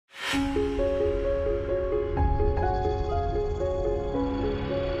I'm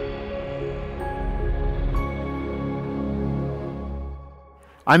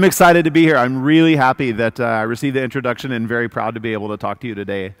excited to be here. I'm really happy that I received the introduction and very proud to be able to talk to you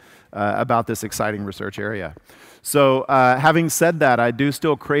today about this exciting research area. So having said that, I do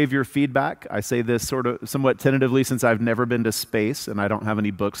still crave your feedback. I say this sort of somewhat tentatively since I've never been to space and I don't have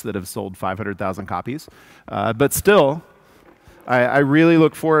any books that have sold 500,000 copies. But still, I really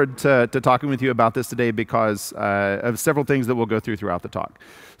look forward to talking with you about this today because of several things that we'll go throughout the talk.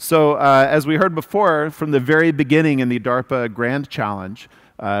 So as we heard before, from the very beginning in the DARPA Grand Challenge,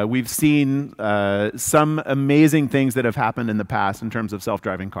 we've seen some amazing things that have happened in the past in terms of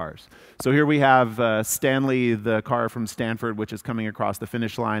self-driving cars. So here we have Stanley, the car from Stanford, which is coming across the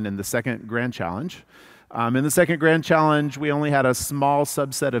finish line in the second Grand Challenge. In the second Grand Challenge, we only had a small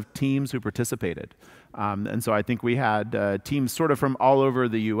subset of teams who participated. And so I think we had teams sort of from all over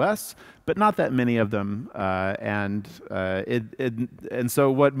the US, but not that many of them. And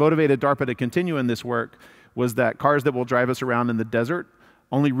so what motivated DARPA to continue in this work was that cars that will drive us around in the desert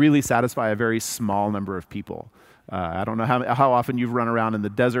only really satisfy a very small number of people. I don't know how often you've run around in the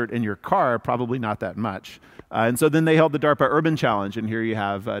desert in your car, probably not that much. And so then they held the DARPA Urban Challenge, and here you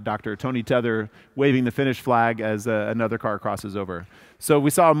have Dr. Tony Tether waving the finish flag as another car crosses over. So we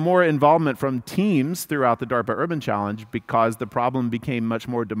saw more involvement from teams throughout the DARPA Urban Challenge because the problem became much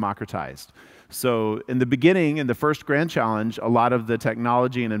more democratized. So in the beginning, in the first Grand Challenge, a lot of the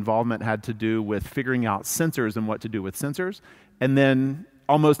technology and involvement had to do with figuring out sensors and what to do with sensors. And then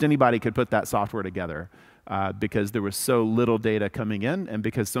almost anybody could put that software together because there was so little data coming in and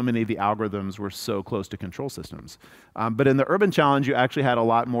because so many of the algorithms were so close to control systems. But in the Urban Challenge, you actually had a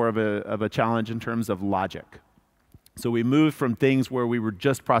lot more of a challenge in terms of logic. So we moved from things where we were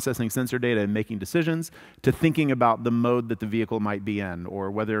just processing sensor data and making decisions to thinking about the mode that the vehicle might be in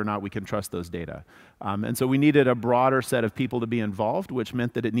or whether or not we can trust those data. And so we needed a broader set of people to be involved, which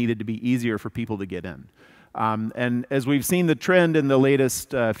meant that it needed to be easier for people to get in. And as we've seen the trend in the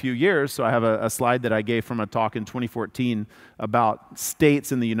latest few years, so I have a slide that I gave from a talk in 2014 about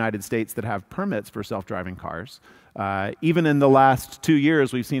states in the United States that have permits for self-driving cars. Even in the last 2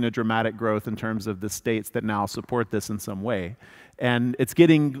 years, we've seen a dramatic growth in terms of the states that now support this in some way. And it's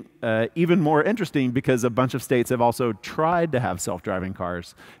getting even more interesting because a bunch of states have also tried to have self-driving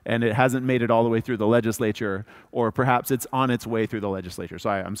cars, and it hasn't made it all the way through the legislature, or perhaps it's on its way through the legislature.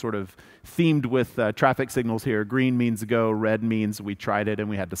 So I'm sort of themed with traffic signals here. Green means go, red means we tried it and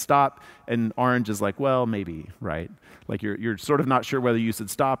we had to stop, and orange is like, well, maybe, right? Like you're sort of not sure whether you should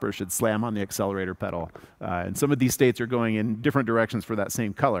stop or should slam on the accelerator pedal. And some of these states are going in different directions for that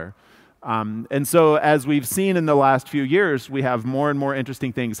same color. And so as we've seen in the last few years, we have more and more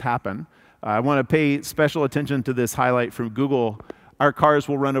interesting things happen. I want to pay special attention to this highlight from Google. Our cars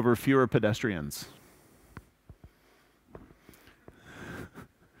will run over fewer pedestrians.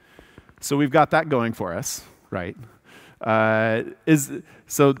 So we've got that going for us, right?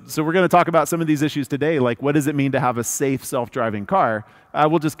 So we're going to talk about some of these issues today, like what does it mean to have a safe self-driving car?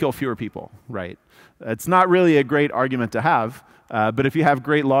 We'll just kill fewer people, right? It's not really a great argument to have, but if you have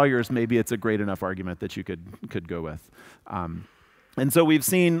great lawyers, maybe it's a great enough argument that you could go with. And so we've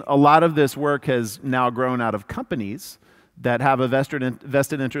seen a lot of this work has now grown out of companies that have a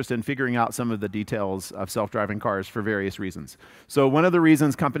vested interest in figuring out some of the details of self-driving cars for various reasons. So one of the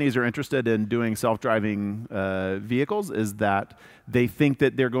reasons companies are interested in doing self-driving vehicles is that they think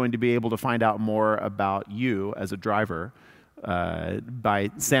that they're going to be able to find out more about you as a driver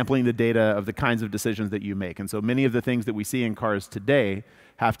by sampling the data of the kinds of decisions that you make. And so many of the things that we see in cars today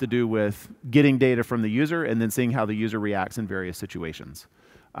have to do with getting data from the user and then seeing how the user reacts in various situations.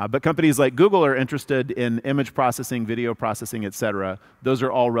 But companies like Google are interested in image processing, video processing, et cetera. Those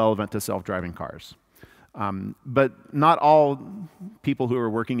are all relevant to self-driving cars. But not all people who are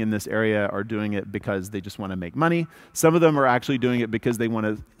working in this area are doing it because they just want to make money. Some of them are actually doing it because they want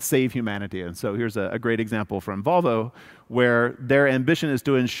to save humanity. And so here's a great example from Volvo, where their ambition is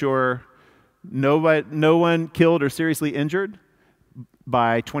to ensure no one killed or seriously injured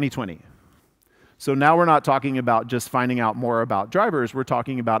by 2020. So now we're not talking about just finding out more about drivers. We're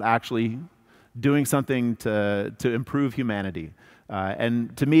talking about actually doing something to improve humanity.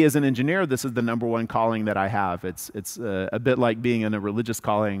 And to me as an engineer, this is the #1 calling that I have. It's a bit like being in a religious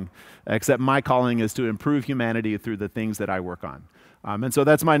calling, except my calling is to improve humanity through the things that I work on. And so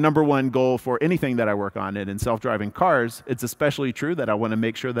that's my #1 goal for anything that I work on. And in self-driving cars, it's especially true that I want to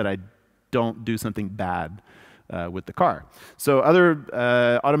make sure that I don't do something bad. with the car. So other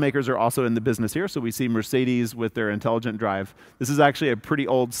automakers are also in the business here. So we see Mercedes with their intelligent drive. This is actually a pretty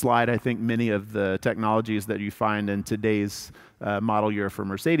old slide. I think many of the technologies that you find in today's model year for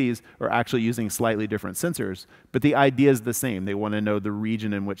Mercedes are actually using slightly different sensors. But the idea is the same. They want to know the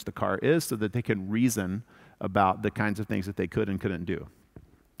region in which the car is so that they can reason about the kinds of things that they could and couldn't do.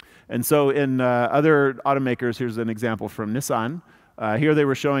 And so in other automakers, here's an example from Nissan. Here they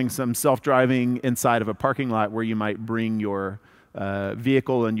were showing some self-driving inside of a parking lot where you might bring your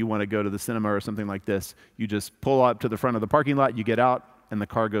vehicle and you want to go to the cinema or something like this. You just pull up to the front of the parking lot, you get out, and the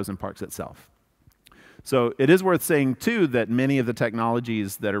car goes and parks itself. So it is worth saying, too, that many of the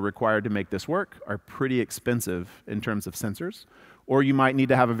technologies that are required to make this work are pretty expensive in terms of sensors, or you might need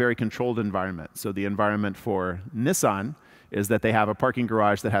to have a very controlled environment. So the environment for Nissan is that they have a parking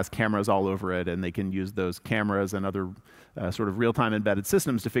garage that has cameras all over it, and they can use those cameras and other sort of real-time embedded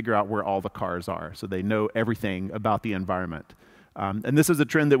systems to figure out where all the cars are. So they know everything about the environment. And this is a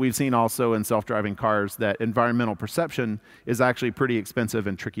trend that we've seen also in self-driving cars, that environmental perception is actually pretty expensive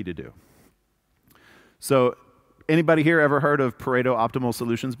and tricky to do. So anybody here ever heard of Pareto optimal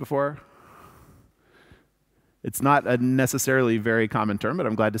solutions before? It's not a necessarily very common term, but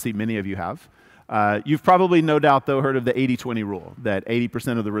I'm glad to see many of you have. You've probably, no doubt, though, heard of the 80-20 rule, that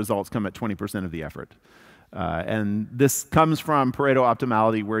 80% of the results come at 20% of the effort. And this comes from Pareto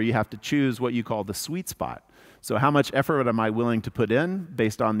optimality, where you have to choose what you call the sweet spot. So how much effort am I willing to put in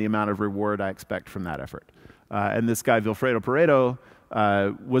based on the amount of reward I expect from that effort? And this guy, Vilfredo Pareto,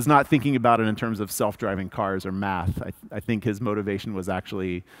 was not thinking about it in terms of self-driving cars or math. I think his motivation was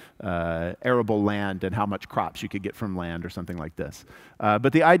actually arable land and how much crops you could get from land or something like this.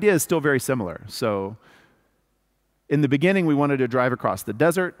 But the idea is still very similar. So in the beginning, we wanted to drive across the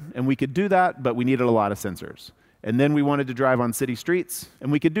desert, and we could do that, but we needed a lot of sensors. And then we wanted to drive on city streets,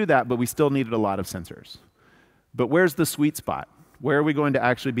 and we could do that, but we still needed a lot of sensors. But where's the sweet spot? Where are we going to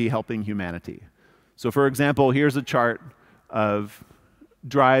actually be helping humanity? So for example, here's a chart of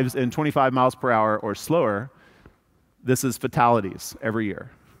drives in 25 miles per hour or slower. This is fatalities every year.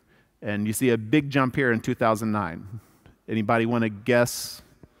 And you see a big jump here in 2009. Anybody want to guess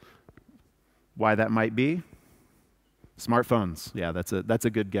why that might be? Smartphones. Yeah, that's a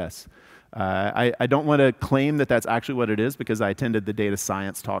good guess. I don't want to claim that that's actually what it is, because I attended the data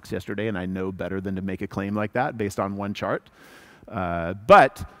science talks yesterday, and I know better than to make a claim like that based on one chart.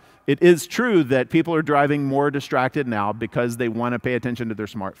 But it is true that people are driving more distracted now because they want to pay attention to their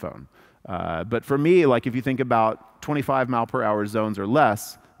smartphone. But for me, like if you think about 25 mile per hour zones or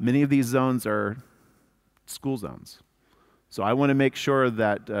less, many of these zones are school zones. So I want to make sure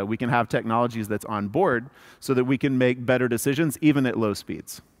that we can have technologies that's on board so that we can make better decisions even at low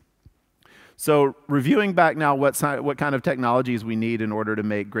speeds. So reviewing back now what kind of technologies we need in order to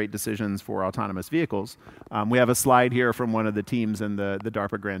make great decisions for autonomous vehicles, we have a slide here from one of the teams in the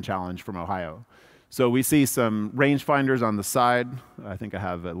DARPA Grand Challenge from Ohio. So we see some rangefinders on the side. I think I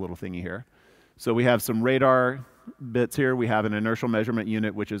have a little thingy here. So we have some radar bits here. We have an inertial measurement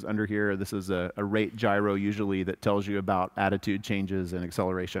unit, which is under here. This is a rate gyro usually that tells you about attitude changes and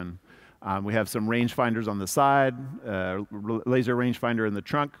acceleration. We have some rangefinders on the side, laser rangefinder in the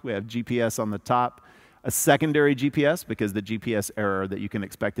trunk. We have GPS on the top, a secondary GPS, because the GPS error that you can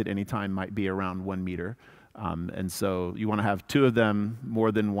expect at any time might be around 1 meter. And so you want to have two of them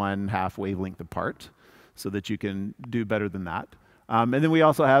more than 1/2 wavelength apart so that you can do better than that. And then we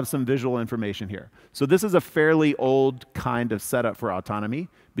also have some visual information here. So this is a fairly old kind of setup for autonomy,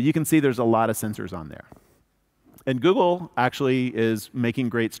 but you can see there's a lot of sensors on there. And Google actually is making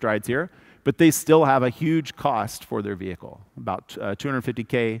great strides here, but they still have a huge cost for their vehicle, about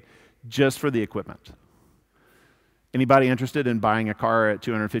 $250K just for the equipment. Anybody interested in buying a car at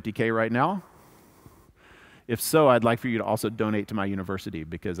 $250K right now? If so, I'd like for you to also donate to my university,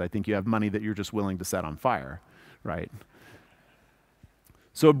 because I think you have money that you're just willing to set on fire, right?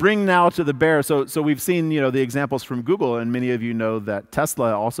 So bring now to the bear. So we've seen the examples from Google, and many of you know that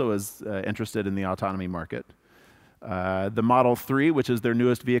Tesla also is interested in the autonomy market. The Model 3, which is their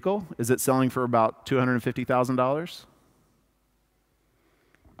newest vehicle, is it selling for about $250,000?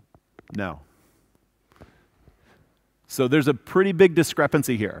 No. So there's a pretty big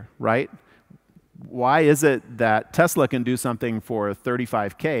discrepancy here, right? Why is it that Tesla can do something for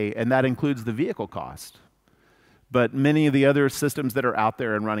 $35K, and that includes the vehicle cost? But many of the other systems that are out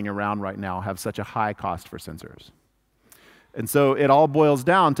there and running around right now have such a high cost for sensors. And so it all boils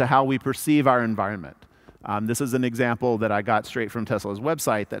down to how we perceive our environment. This is an example that I got straight from Tesla's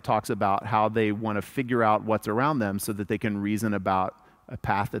website that talks about how they want to figure out what's around them so that they can reason about a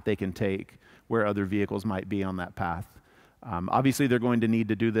path that they can take where other vehicles might be on that path. Obviously, they're going to need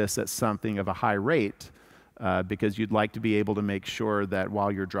to do this at something of a high rate, because you'd like to be able to make sure that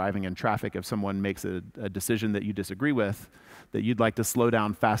while you're driving in traffic, if someone makes a decision that you disagree with, that you'd like to slow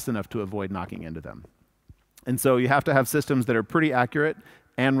down fast enough to avoid knocking into them. And so you have to have systems that are pretty accurate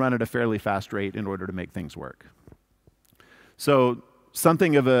and run at a fairly fast rate in order to make things work. So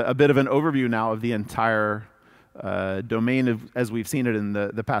something of a bit of an overview now of the entire domain as we've seen it in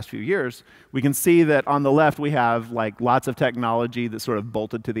the past few years. We can see that on the left we have like lots of technology that's sort of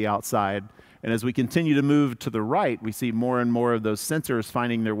bolted to the outside. And as we continue to move to the right, we see more and more of those sensors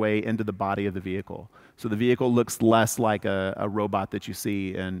finding their way into the body of the vehicle. So the vehicle looks less like a robot that you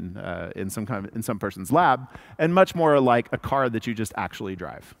see in some person's lab, and much more like a car that you just actually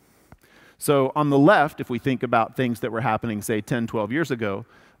drive. So on the left, if we think about things that were happening, say, 10, 12 years ago,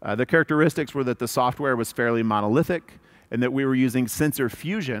 the characteristics were that the software was fairly monolithic, and that we were using sensor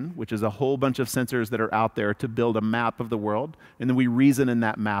fusion, which is a whole bunch of sensors that are out there to build a map of the world, and then we reason in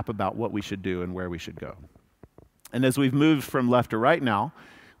that map about what we should do and where we should go. And as we've moved from left to right now,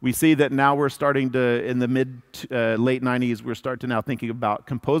 we see that now we're starting to, in the late 90s, we're starting to now thinking about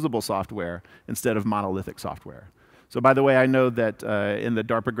composable software instead of monolithic software. So by the way, I know that in the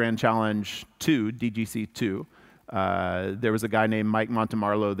DARPA Grand Challenge 2, DGC-2, there was a guy named Mike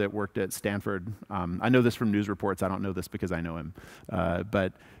Montemarlo that worked at Stanford. I know this from news reports. I don't know this because I know him.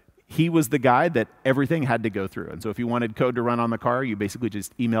 But he was the guy that everything had to go through. And so if you wanted code to run on the car, you basically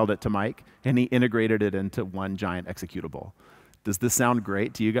just emailed it to Mike, and he integrated it into one giant executable. Does this sound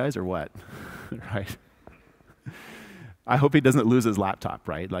great to you guys or what? Right? I hope he doesn't lose his laptop,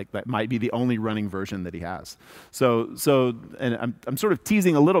 right? Like that might be the only running version that he has. And I'm sort of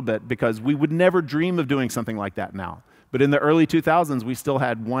teasing a little bit because we would never dream of doing something like that now. But in the early 2000s, we still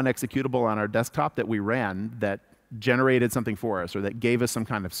had one executable on our desktop that we ran that generated something for us or that gave us some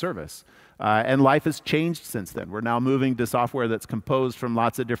kind of service. And life has changed since then. We're now moving to software that's composed from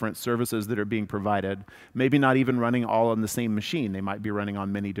lots of different services that are being provided, maybe not even running all on the same machine. They might be running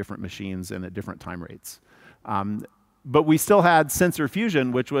on many different machines and at different time rates. But we still had sensor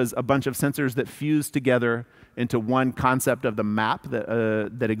fusion, which was a bunch of sensors that fused together into one concept of the map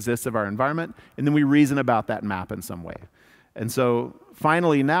that exists of our environment, and then we reason about that map in some way. And so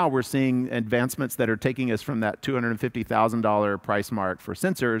finally now we're seeing advancements that are taking us from that $250,000 price mark for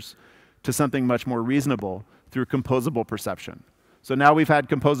sensors to something much more reasonable through composable perception. So now we've had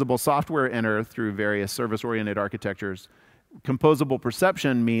composable software enter through various service-oriented architectures. Composable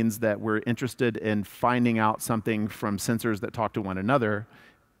perception means that we're interested in finding out something from sensors that talk to one another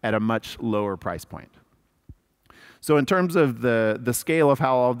at a much lower price point. So in terms of the scale of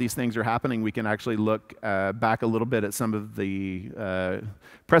how all of these things are happening, we can actually look back a little bit at some of the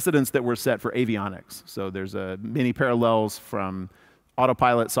precedents that were set for avionics. So there's many parallels from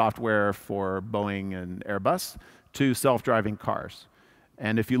autopilot software for Boeing and Airbus to self-driving cars.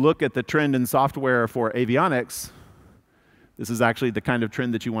 And if you look at the trend in software for avionics, this is actually the kind of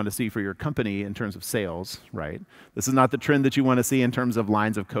trend that you want to see for your company in terms of sales, right? This is not the trend that you want to see in terms of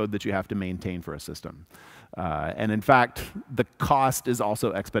lines of code that you have to maintain for a system. And in fact, the cost is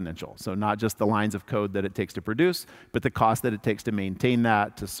also exponential. So not just the lines of code that it takes to produce, but the cost that it takes to maintain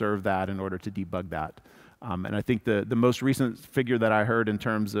that, to serve that, in order to debug that. And I think the most recent figure that I heard in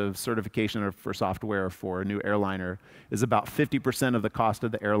terms of certification for software for a new airliner is about 50% of the cost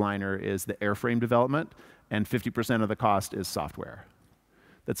of the airliner is the airframe development, and 50% of the cost is software.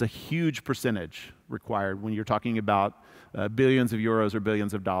 That's a huge percentage required when you're talking about billions of euros or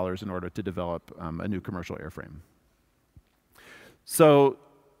billions of dollars in order to develop a new commercial airframe. So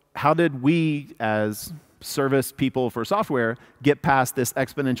how did we, as service people for software, get past this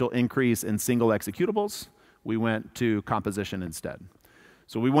exponential increase in single executables? We went to composition instead.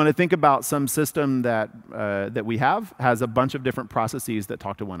 So we want to think about some system that we have has a bunch of different processes that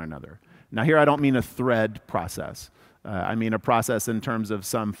talk to one another. Now here I don't mean a thread process. I mean a process in terms of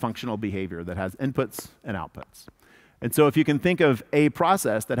some functional behavior that has inputs and outputs. And so if you can think of a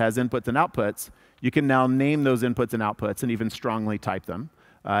process that has inputs and outputs, you can now name those inputs and outputs and even strongly type them.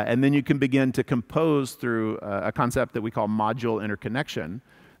 And then you can begin to compose through a concept that we call module interconnection,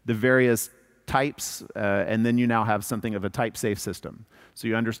 the various types, and then you now have something of a type-safe system. So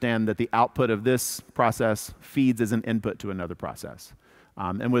you understand that the output of this process feeds as an input to another process.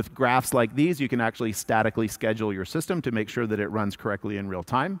 And with graphs like these, you can actually statically schedule your system to make sure that it runs correctly in real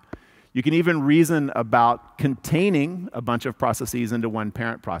time. You can even reason about containing a bunch of processes into one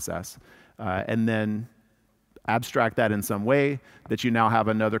parent process, and then abstract that in some way that you now have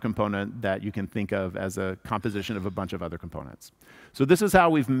another component that you can think of as a composition of a bunch of other components. So this is how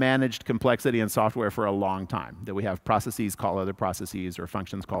we've managed complexity in software for a long time, that we have processes call other processes or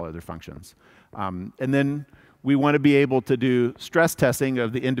functions call other functions. And then we want to be able to do stress testing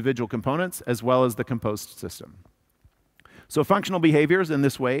of the individual components as well as the composed system. So functional behaviors in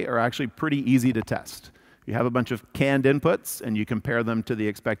this way are actually pretty easy to test. You have a bunch of canned inputs, and you compare them to the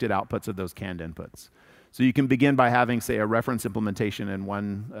expected outputs of those canned inputs. So you can begin by having, say, a reference implementation in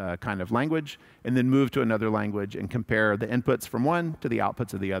one kind of language, and then move to another language and compare the inputs from one to the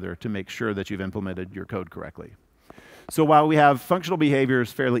outputs of the other to make sure that you've implemented your code correctly. So while we have functional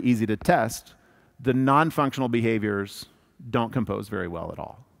behaviors fairly easy to test, the non-functional behaviors don't compose very well at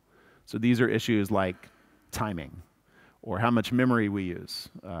all. So these are issues like timing, or how much memory we use.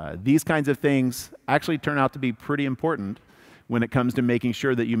 These kinds of things actually turn out to be pretty important when it comes to making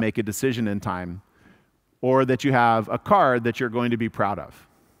sure that you make a decision in time, or that you have a car that you're going to be proud of.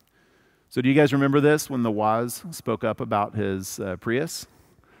 So do you guys remember this when the Woz spoke up about his Prius?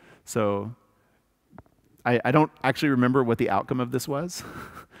 So I don't actually remember what the outcome of this was.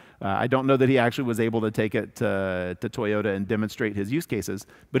 I don't know that he actually was able to take it to Toyota and demonstrate his use cases,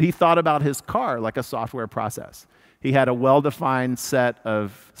 but he thought about his car like a software process. He had a well-defined set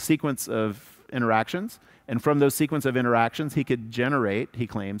of sequence of interactions, and from those sequence of interactions, he could generate, he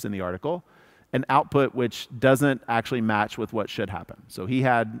claims in the article, an output which doesn't actually match with what should happen. So he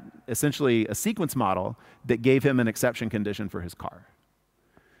had essentially a sequence model that gave him an exception condition for his car.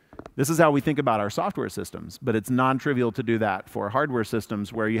 This is how we think about our software systems, but it's non-trivial to do that for hardware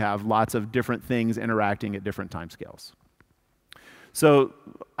systems where you have lots of different things interacting at different timescales. So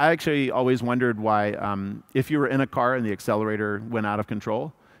I actually always wondered why, if you were in a car and the accelerator went out of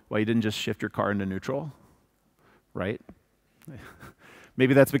control, why you didn't just shift your car into neutral, right?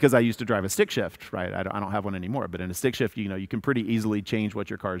 Maybe that's because I used to drive a stick shift, right? I don't have one anymore, but in a stick shift, you can pretty easily change what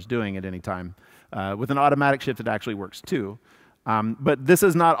your car is doing at any time. With an automatic shift, it actually works too. But this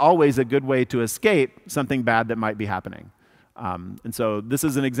is not always a good way to escape something bad that might be happening. And so this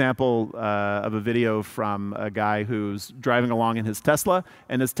is an example of a video from a guy who's driving along in his Tesla,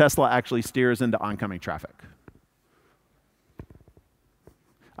 and his Tesla actually steers into oncoming traffic.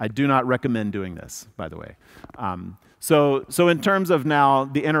 I do not recommend doing this, by the way. So in terms of now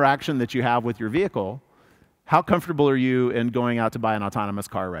the interaction that you have with your vehicle, how comfortable are you in going out to buy an autonomous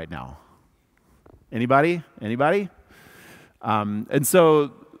car right now? Anybody? Anybody? And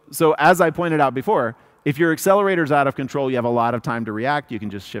so as I pointed out before, if your accelerator's out of control, you have a lot of time to react. You can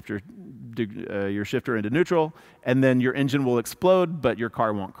just shift your shifter into neutral, and then your engine will explode, but your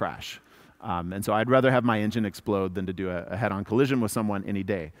car won't crash. And so I'd rather have my engine explode than to do a head-on collision with someone any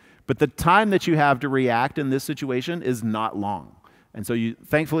day. But the time that you have to react in this situation is not long. And so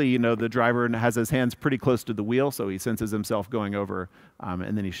thankfully, the driver has his hands pretty close to the wheel, so he senses himself going over,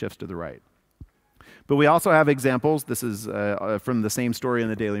 and then he shifts to the right. But we also have examples. This is from the same story in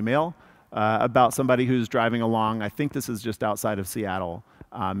the Daily Mail about somebody who's driving along. I think this is just outside of Seattle.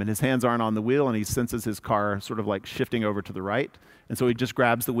 And his hands aren't on the wheel, and he senses his car sort of like shifting over to the right. And so he just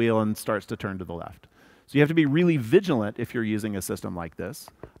grabs the wheel and starts to turn to the left. So you have to be really vigilant if you're using a system like this.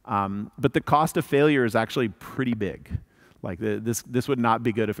 But the cost of failure is actually pretty big. Like this would not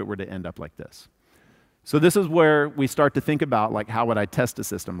be good if it were to end up like this. So this is where we start to think about, like, how would I test a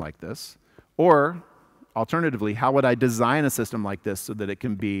system like this? Or alternatively, how would I design a system like this so that it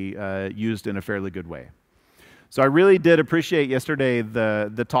can be used in a fairly good way? So I really did appreciate yesterday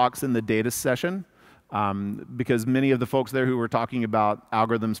the talks in the data session, because many of the folks there who were talking about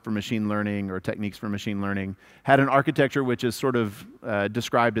algorithms for machine learning or techniques for machine learning had an architecture which is sort of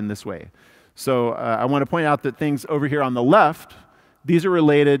described in this way. So I want to point out that things over here on the left, these are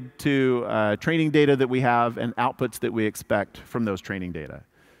related to training data that we have and outputs that we expect from those training data.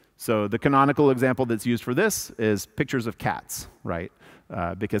 So the canonical example that's used for this is pictures of cats, right?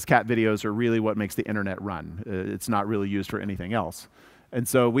 Because cat videos are really what makes the internet run. It's not really used for anything else. And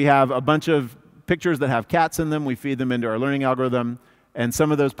so we have a bunch of pictures that have cats in them. We feed them into our learning algorithm. And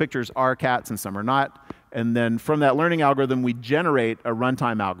some of those pictures are cats and some are not. And then from that learning algorithm, we generate a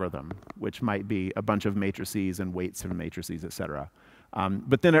runtime algorithm, which might be a bunch of matrices and weights of matrices, et cetera.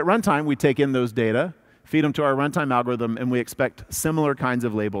 But then at runtime, we take in those data, feed them to our runtime algorithm, and we expect similar kinds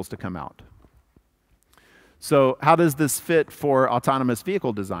of labels to come out. So how does this fit for autonomous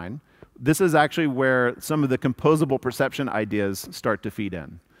vehicle design? This is actually where some of the composable perception ideas start to feed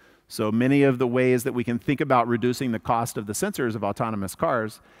in. So many of the ways that we can think about reducing the cost of the sensors of autonomous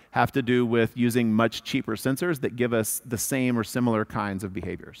cars have to do with using much cheaper sensors that give us the same or similar kinds of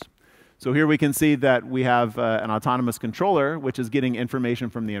behaviors. So here we can see that we have an autonomous controller, which is getting information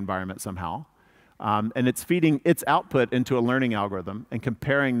from the environment somehow. And it's feeding its output into a learning algorithm and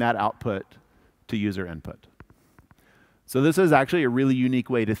comparing that output to user input. So this is actually a really unique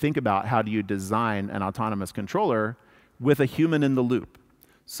way to think about how do you design an autonomous controller with a human in the loop.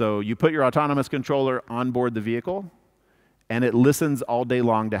 So you put your autonomous controller on board the vehicle, and it listens all day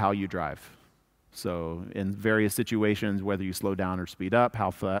long to how you drive. So in various situations, whether you slow down or speed up,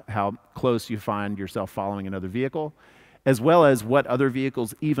 how close you find yourself following another vehicle, as well as what other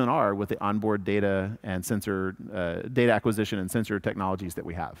vehicles even are with the onboard data and sensor data acquisition and sensor technologies that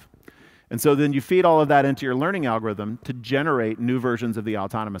we have. And so then you feed all of that into your learning algorithm to generate new versions of the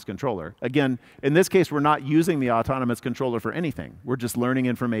autonomous controller. Again, in this case, we're not using the autonomous controller for anything. We're just learning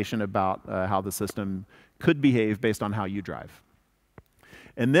information about how the system could behave based on how you drive.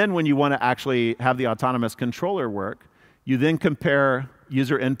 And then when you want to actually have the autonomous controller work, you then compare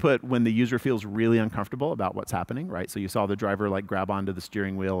user input when the user feels really uncomfortable about what's happening, right? So you saw the driver like grab onto the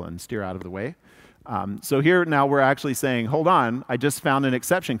steering wheel and steer out of the way. So here now we're actually saying, hold on, I just found an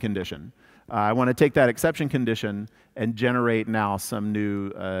exception condition. I want to take that exception condition and generate now some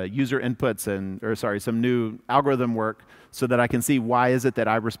new user inputs some new algorithm work so that I can see why is it that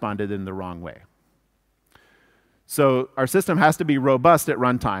I responded in the wrong way. So our system has to be robust at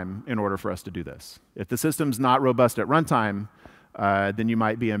runtime in order for us to do this. If the system's not robust at runtime, then you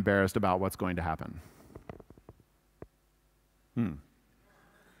might be embarrassed about what's going to happen.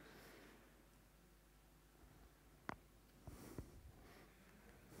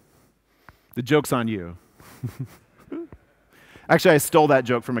 The joke's on you. Actually, I stole that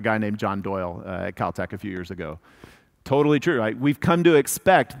joke from a guy named John Doyle at Caltech a few years ago. Totally true, right? We've come to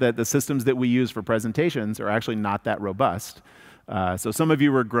expect that the systems that we use for presentations are actually not that robust. So some of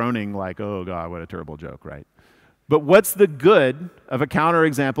you were groaning like, oh God, what a terrible joke, right? But what's the good of a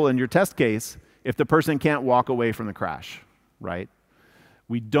counterexample in your test case if the person can't walk away from the crash, right?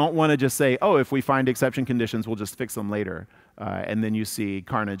 We don't want to just say, oh, if we find exception conditions, we'll just fix them later. And then you see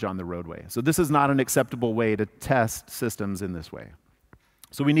carnage on the roadway. So this is not an acceptable way to test systems in this way.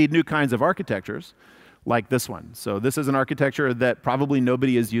 So we need new kinds of architectures like this one. So this is an architecture that probably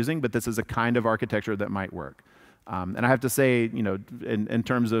nobody is using, but this is a kind of architecture that might work. And I have to say, you know, in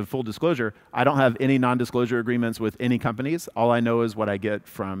terms of full disclosure, I don't have any non-disclosure agreements with any companies. All I know is what I get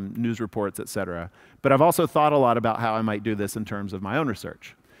from news reports, et cetera. But I've also thought a lot about how I might do this in terms of my own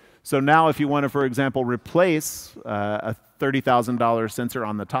research. So now if you want to, for example, replace a $30,000 sensor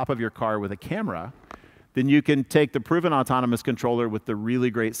on the top of your car with a camera, then you can take the proven autonomous controller with the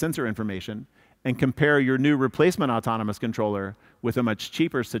really great sensor information and compare your new replacement autonomous controller with a much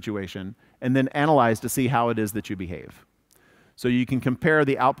cheaper situation, and then analyze to see how it is that you behave. So you can compare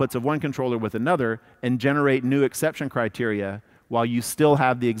the outputs of one controller with another and generate new exception criteria while you still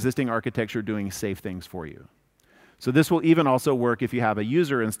have the existing architecture doing safe things for you. So this will even also work if you have a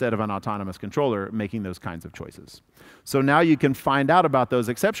user instead of an autonomous controller making those kinds of choices. So now you can find out about those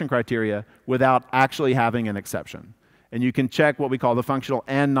exception criteria without actually having an exception. And you can check what we call the functional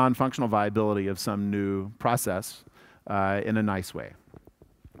and non-functional viability of some new process in a nice way.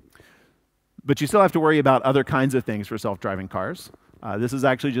 But you still have to worry about other kinds of things for self-driving cars. This is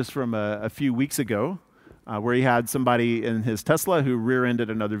actually just from a few weeks ago, where he had somebody in his Tesla who rear-ended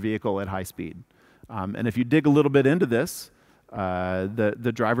another vehicle at high speed. And if you dig a little bit into this,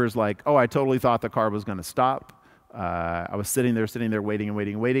 the driver's like, oh, I totally thought the car was going to stop. I was sitting there waiting and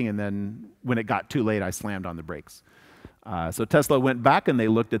waiting and waiting, and then when it got too late, I slammed on the brakes. So Tesla went back and they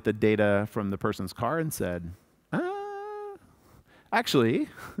looked at the data from the person's car and said, actually,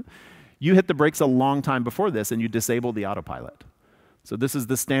 you hit the brakes a long time before this and you disabled the autopilot. So this is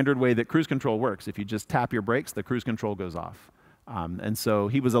the standard way that cruise control works. If you just tap your brakes, the cruise control goes off. And so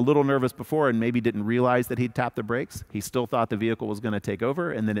he was a little nervous before and maybe didn't realize that he'd tapped the brakes. He still thought the vehicle was going to take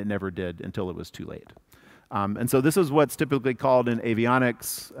over, and then it never did until it was too late. And so this is what's typically called in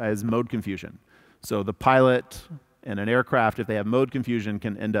avionics as mode confusion. So the pilot in an aircraft, if they have mode confusion,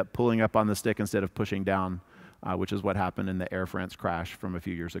 can end up pulling up on the stick instead of pushing down, which is what happened in the Air France crash from a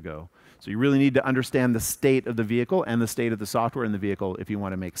few years ago. So you really need to understand the state of the vehicle and the state of the software in the vehicle if you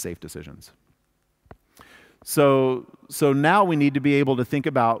want to make safe decisions. So now we need to be able to think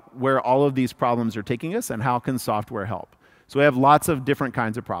about where all of these problems are taking us and how can software help. So we have lots of different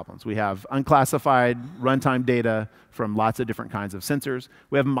kinds of problems. We have unclassified runtime data from lots of different kinds of sensors.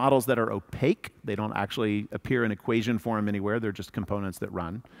 We have models that are opaque. They don't actually appear in equation form anywhere. They're just components that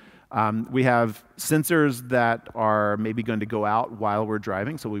run. We have sensors that are maybe going to go out while we're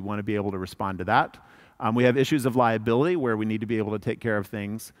driving, so we want to be able to respond to that. We have issues of liability where we need to be able to take care of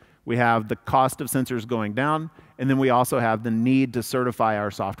things. We have the cost of sensors going down, and then we also have the need to certify our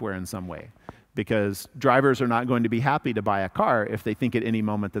software in some way, because drivers are not going to be happy to buy a car if they think at any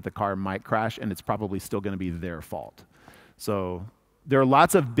moment that the car might crash, and it's probably still going to be their fault. So there are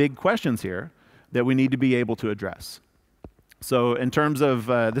lots of big questions here that we need to be able to address. So in terms of,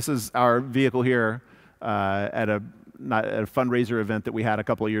 this is our vehicle here at a a fundraiser event that we had a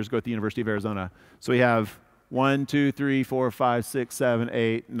couple of years ago at the University of Arizona. So we have 1, 2, 3, 4, 5, 6, 7,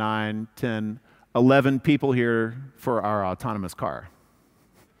 8, 9, 10, 11 people here for our autonomous car.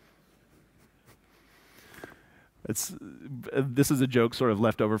 This is a joke sort of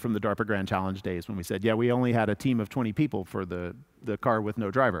left over from the DARPA Grand Challenge days when we said, yeah, we only had a team of 20 people for the car with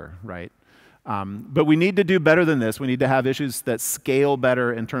no driver, right? But we need to do better than this. We need to have issues that scale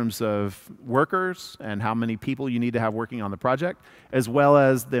better in terms of workers and how many people you need to have working on the project, as well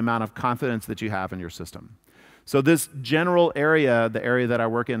as the amount of confidence that you have in your system. So this general area, the area that I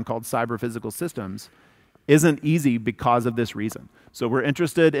work in called cyber physical systems, isn't easy because of this reason. So we're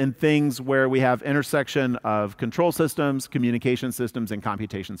interested in things where we have intersection of control systems, communication systems, and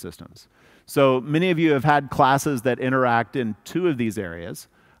computation systems. So many of you have had classes that interact in 2 of these areas,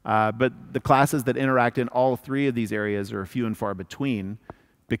 but the classes that interact in all 3 of these areas are few and far between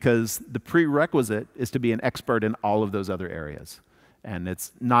because the prerequisite is to be an expert in all of those other areas. And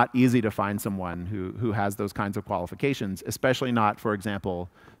it's not easy to find someone who has those kinds of qualifications, especially not, for example,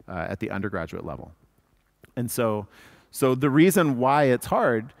 at the undergraduate level. And so the reason why it's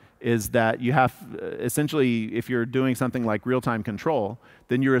hard is that you have, essentially, if you're doing something like real-time control,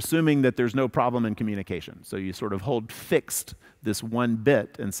 then you're assuming that there's no problem in communication. So you sort of hold fixed this one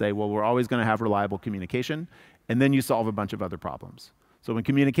bit and say, well, we're always going to have reliable communication, and then you solve a bunch of other problems. So when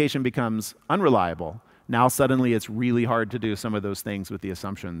communication becomes unreliable, now suddenly it's really hard to do some of those things with the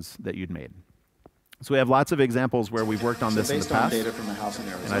assumptions that you'd made. So we have lots of examples where we've worked on this in the past, data from the house in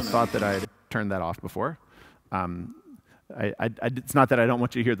Arizona, and I thought that I'd turned that off before. It's not that I don't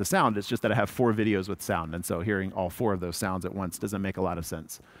want you to hear the sound, it's just that I have 4 videos with sound, and so hearing all 4 of those sounds at once doesn't make a lot of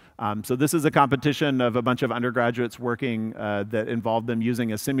sense. So this is a competition of a bunch of undergraduates working that involved them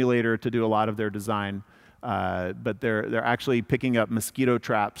using a simulator to do a lot of their design, but they're actually picking up mosquito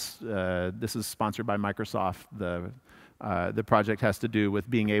traps. This is sponsored by Microsoft. The project has to do with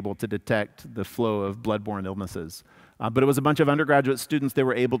being able to detect the flow of bloodborne illnesses. But it was a bunch of undergraduate students that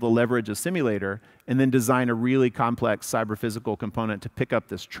were able to leverage a simulator and then design a really complex cyber-physical component to pick up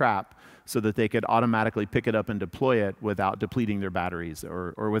this trap so that they could automatically pick it up and deploy it without depleting their batteries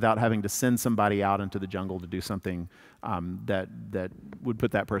or without having to send somebody out into the jungle to do something that would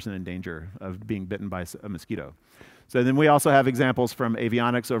put that person in danger of being bitten by a mosquito. So then we also have examples from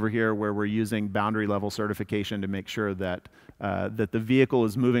avionics over here where we're using boundary level certification to make sure that the vehicle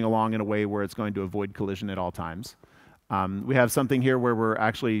is moving along in a way where it's going to avoid collision at all times. We have something here where we're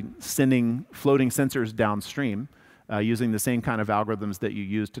actually sending floating sensors downstream using the same kind of algorithms that you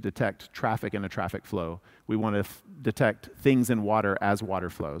use to detect traffic in a traffic flow. We want to detect things in water as water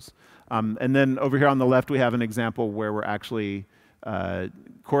flows. And then over here on the left, we have an example where we're actually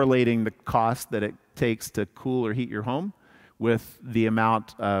correlating the cost that it takes to cool or heat your home with the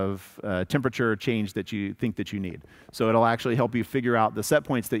amount of temperature change that you think that you need. So it'll actually help you figure out the set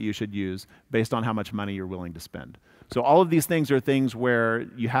points that you should use based on how much money you're willing to spend. So all of these things are things where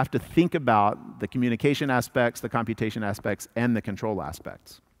you have to think about the communication aspects, the computation aspects, and the control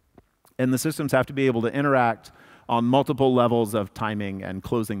aspects. And the systems have to be able to interact on multiple levels of timing and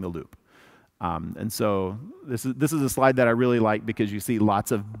closing the loop. And so this is a slide that I really like because you see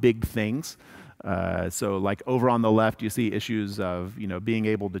lots of big things. So like over on the left, you see issues of being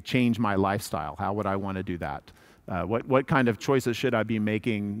able to change my lifestyle. How would I want to do that? What kind of choices should I be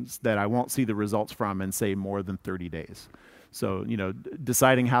making that I won't see the results from in, say, more than 30 days? So,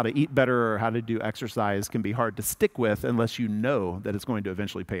 deciding how to eat better or how to do exercise can be hard to stick with unless you know that it's going to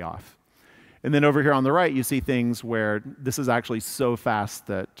eventually pay off. And then over here on the right, you see things where this is actually so fast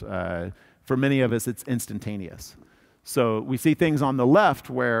that for many of us, it's instantaneous. So we see things on the left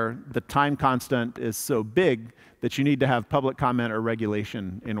where the time constant is so big that you need to have public comment or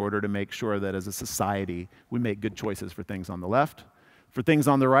regulation in order to make sure that as a society, we make good choices for things on the left. For things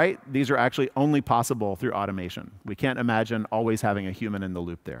on the right, these are actually only possible through automation. We can't imagine always having a human in the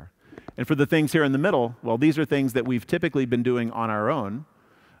loop there. And for the things here in the middle, well, these are things that we've typically been doing on our own,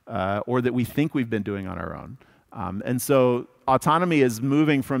 or that we think we've been doing on our own. And so autonomy is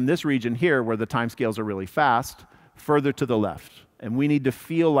moving from this region here, where the timescales are really fast, further to the left. And we need to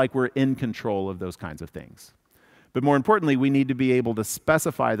feel like we're in control of those kinds of things. But more importantly, we need to be able to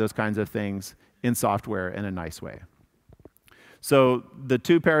specify those kinds of things in software in a nice way. So the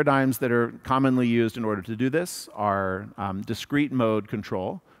 2 paradigms that are commonly used in order to do this are discrete mode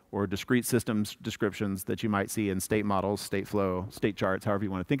control, or discrete systems descriptions that you might see in state models, state flow, state charts, however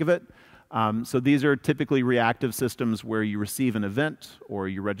you want to think of it. So these are typically reactive systems where you receive an event, or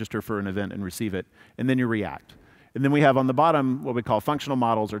you register for an event and receive it, and then you react. And then we have on the bottom what we call functional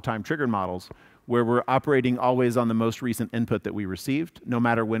models or time-triggered models, where we're operating always on the most recent input that we received, no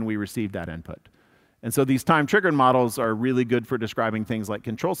matter when we received that input. And so these time-triggered models are really good for describing things like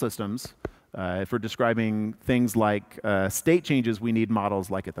control systems. For describing things like state changes, we need models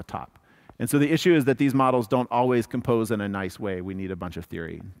like at the top. And so the issue is that these models don't always compose in a nice way. We need a bunch of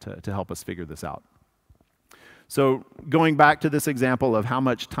theory to help us figure this out. So going back to this example of how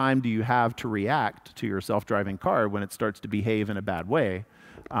much time do you have to react to your self-driving car when it starts to behave in a bad way,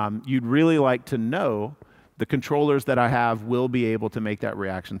 you'd really like to know the controllers that I have will be able to make that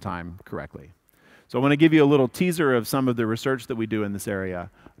reaction time correctly. So I want to give you a little teaser of some of the research that we do in this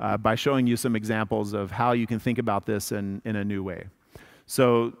area by showing you some examples of how you can think about this in a new way.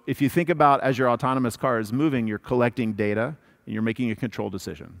 So if you think about as your autonomous car is moving, you're collecting data and you're making a control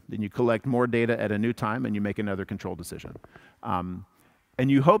decision. Then you collect more data at a new time and you make another control decision. And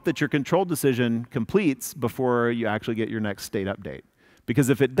you hope that your control decision completes before you actually get your next state update. Because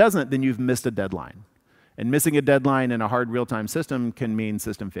if it doesn't, then you've missed a deadline. And missing a deadline in a hard real-time system can mean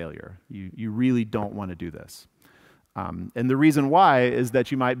system failure. You really don't want to do this. And the reason why is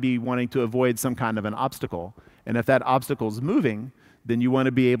that you might be wanting to avoid some kind of an obstacle. And if that obstacle is moving, then you want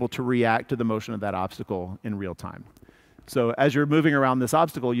to be able to react to the motion of that obstacle in real time. So as you're moving around this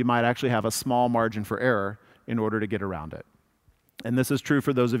obstacle, you might actually have a small margin for error in order to get around it. And this is true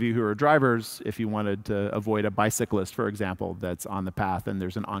for those of you who are drivers. If you wanted to avoid a bicyclist, for example, that's on the path and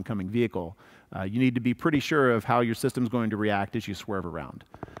there's an oncoming vehicle, you need to be pretty sure of how your system's going to react as you swerve around.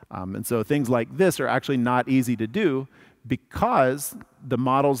 And so things like this are actually not easy to do because the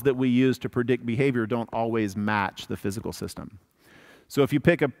models that we use to predict behavior don't always match the physical system. So if you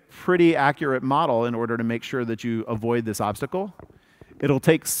pick a pretty accurate model in order to make sure that you avoid this obstacle, it'll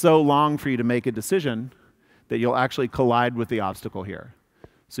take so long for you to make a decision that you'll actually collide with the obstacle here.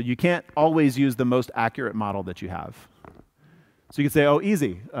 So you can't always use the most accurate model that you have. So you could say, oh,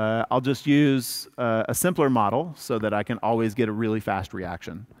 easy. I'll just use a simpler model so that I can always get a really fast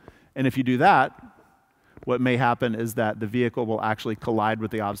reaction. And if you do that, what may happen is that the vehicle will actually collide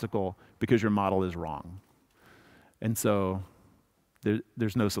with the obstacle because your model is wrong. And so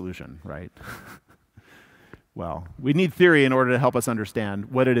there's no solution, right? Well, we need theory in order to help us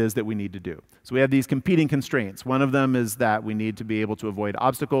understand what it is that we need to do. So we have these competing constraints. One of them is that we need to be able to avoid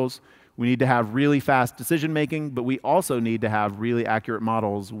obstacles. We need to have really fast decision making, but we also need to have really accurate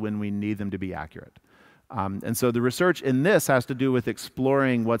models when we need them to be accurate. And so the research in this has to do with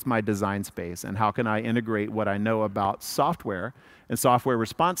exploring what's my design space and how can I integrate what I know about software and software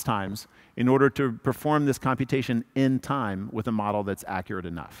response times in order to perform this computation in time with a model that's accurate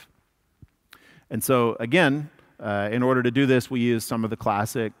enough. And so again, in order to do this, we use some of the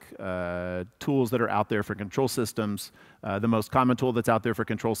classic tools that are out there for control systems. The most common tool that's out there for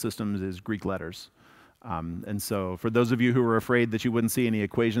control systems is Greek letters. And so for those of you who were afraid that you wouldn't see any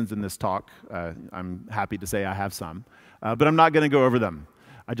equations in this talk, I'm happy to say I have some. But I'm not going to go over them.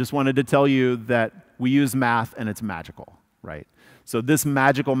 I just wanted to tell you that we use math and it's magical, right? So this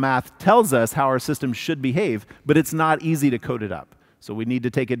magical math tells us how our system should behave, but it's not easy to code it up. So we need to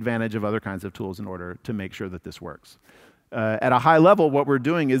take advantage of other kinds of tools in order to make sure that this works. At a high level, what we're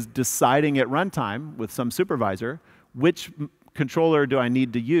doing is deciding at runtime with some supervisor which controller do I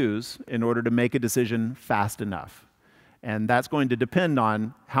need to use in order to make a decision fast enough. And that's going to depend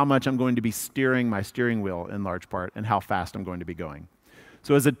on how much I'm going to be steering my steering wheel in large part and how fast I'm going to be going.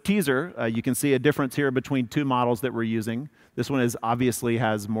 So as a teaser, you can see a difference here between two models that we're using. This one obviously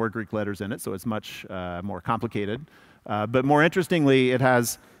has more Greek letters in it, so it's much more complicated. But more interestingly, it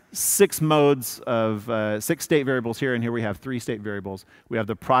has 6 modes of 6 state variables here, and here we have 3 state variables. We have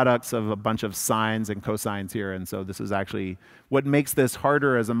the products of a bunch of sines and cosines here, and so this is actually what makes this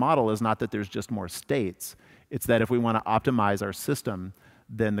harder as a model is not that there's just more states. It's that if we want to optimize our system,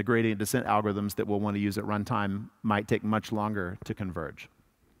 then the gradient descent algorithms that we'll want to use at runtime might take much longer to converge.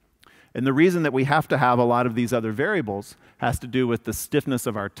 And the reason that we have to have a lot of these other variables has to do with the stiffness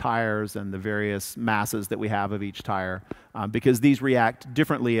of our tires and the various masses that we have of each tire, because these react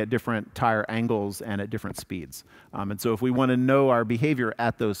differently at different tire angles and at different speeds. And so if we want to know our behavior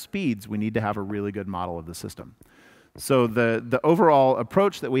at those speeds, we need to have a really good model of the system. So the overall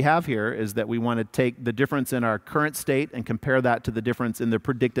approach that we have here is that we want to take the difference in our current state and compare that to the difference in the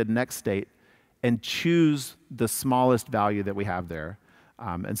predicted next state and choose the smallest value that we have there.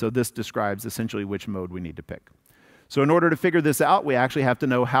 And so this describes essentially which mode we need to pick. So in order to figure this out, we actually have to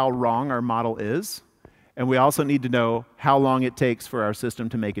know how wrong our model is, and we also need to know how long it takes for our system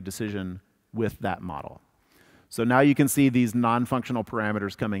to make a decision with that model. So now you can see these non-functional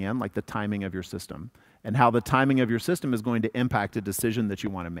parameters coming in, like the timing of your system, and how the timing of your system is going to impact a decision that you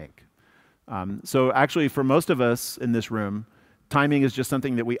want to make. So actually, for most of us in this room, timing is just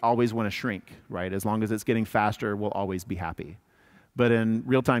something that we always want to shrink, right? As long as it's getting faster, we'll always be happy. But in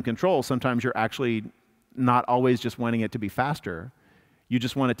real-time control, sometimes you're actually not always just wanting it to be faster. You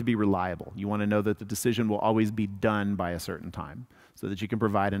just want it to be reliable. You want to know that the decision will always be done by a certain time so that you can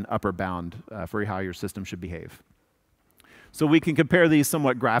provide an upper bound for how your system should behave. So we can compare these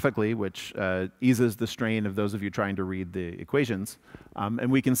somewhat graphically, which eases the strain of those of you trying to read the equations. And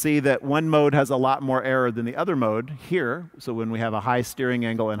we can see that one mode has a lot more error than the other mode here. So when we have a high steering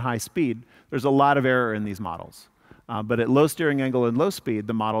angle and high speed, there's a lot of error in these models. But at low steering angle and low speed,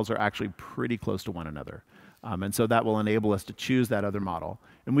 the models are actually pretty close to one another. And so that will enable us to choose that other model.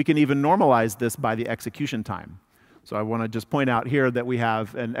 And we can even normalize this by the execution time. So I want to just point out here that we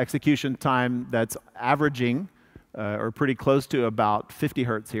have an execution time that's averaging or pretty close to about 50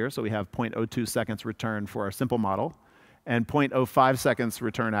 hertz here. So we have 0.02 seconds return for our simple model and 0.05 seconds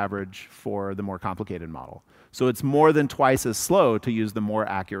return average for the more complicated model. So it's more than twice as slow to use the more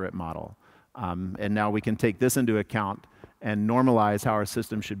accurate model. And now we can take this into account and normalize how our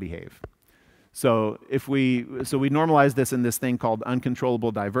system should behave. So we normalize this in this thing called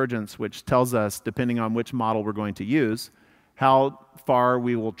uncontrollable divergence, which tells us, depending on which model we're going to use, how far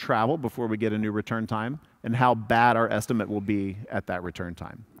we will travel before we get a new return time, and how bad our estimate will be at that return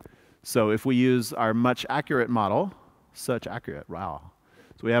time. So if we use our much accurate model, such accurate, wow.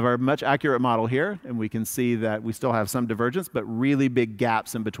 So we have our much accurate model here, and we can see that we still have some divergence, but really big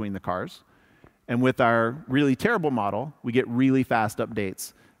gaps in between the cars. And with our really terrible model, we get really fast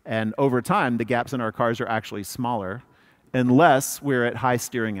updates. And over time, the gaps in our cars are actually smaller, unless we're at high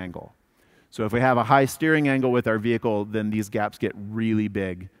steering angle. So if we have a high steering angle with our vehicle, then these gaps get really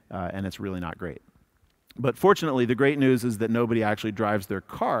big, and it's really not great. But fortunately, the great news is that nobody actually drives their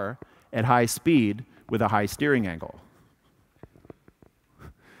car at high speed with a high steering angle.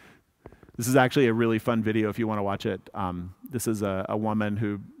 This is actually a really fun video if you want to watch it. This is a woman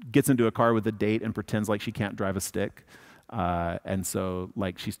who gets into a car with a date and pretends like she can't drive a stick. And so,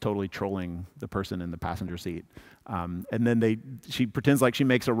 like, she's totally trolling the person in the passenger seat. And then she pretends like she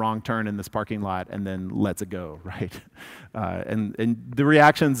makes a wrong turn in this parking lot and then lets it go, right? And the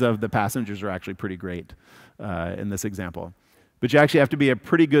reactions of the passengers are actually pretty great in this example. But you actually have to be a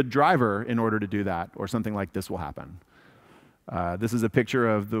pretty good driver in order to do that, or something like this will happen. This is a picture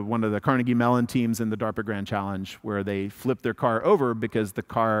of one of the Carnegie Mellon teams in the DARPA Grand Challenge, where they flipped their car over because the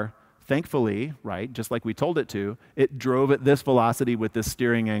car, thankfully, right, just like we told it to, it drove at this velocity with this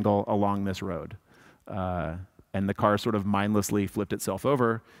steering angle along this road. And the car sort of mindlessly flipped itself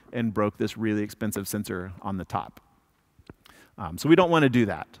over and broke this really expensive sensor on the top. So we don't want to do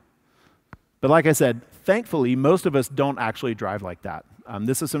that. But like I said, thankfully, most of us don't actually drive like that.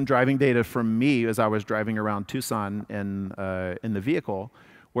 This is some driving data from me as I was driving around Tucson in the vehicle,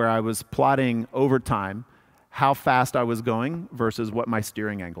 where I was plotting over time how fast I was going versus what my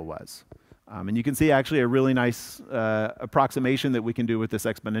steering angle was. And you can see actually a really nice approximation that we can do with this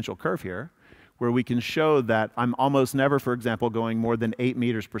exponential curve here, where we can show that I'm almost never, for example, going more than 8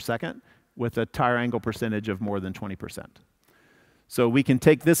 meters per second with a tire angle percentage of more than 20%. So we can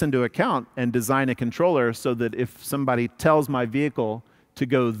take this into account and design a controller so that if somebody tells my vehicle to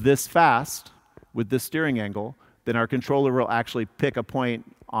go this fast with this steering angle, then our controller will actually pick a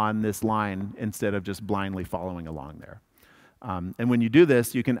point on this line instead of just blindly following along there. And when you do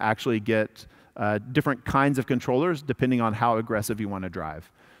this, you can actually get different kinds of controllers depending on how aggressive you want to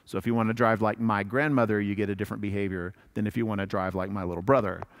drive. So if you want to drive like my grandmother, you get a different behavior than if you want to drive like my little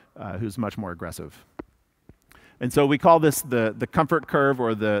brother, who's much more aggressive. And so we call this the comfort curve,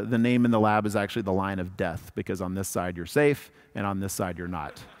 or the name in the lab is actually the line of death, because on this side you're safe, and on this side you're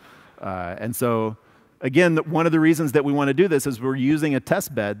not. And so, again, one of the reasons that we want to do this is we're using a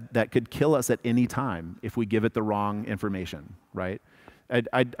test bed that could kill us at any time if we give it the wrong information, right?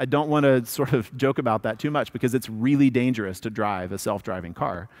 I don't want to sort of joke about that too much, because it's really dangerous to drive a self-driving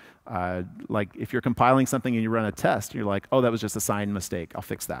car. Like if you're compiling something and you run a test, you're like, oh, that was just a sign mistake, I'll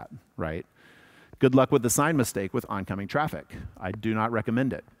fix that, right? Good luck with the sign mistake with oncoming traffic. I do not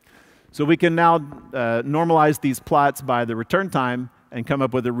recommend it. So we can now normalize these plots by the return time and come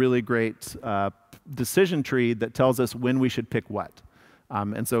up with a really great decision tree that tells us when we should pick what.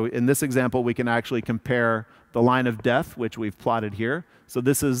 And so in this example, we can actually compare the line of death, which we've plotted here. So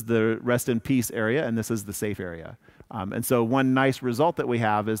this is the rest in peace area, and this is the safe area. And so one nice result that we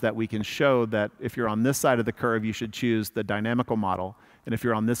have is that we can show that if you're on this side of the curve, you should choose the dynamical model. And if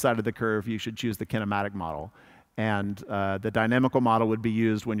you're on this side of the curve, you should choose the kinematic model. And the dynamical model would be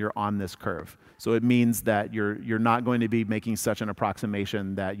used when you're on this curve. So it means that you're not going to be making such an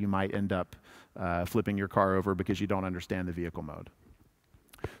approximation that you might end up flipping your car over because you don't understand the vehicle mode.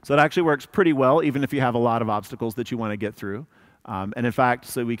 So it actually works pretty well, even if you have a lot of obstacles that you want to get through. And in fact,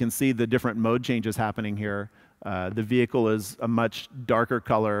 so we can see the different mode changes happening here. The vehicle is a much darker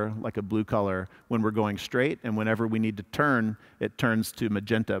color, like a blue color, when we're going straight, and whenever we need to turn, it turns to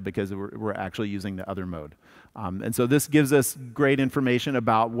magenta because we're actually using the other mode. And so this gives us great information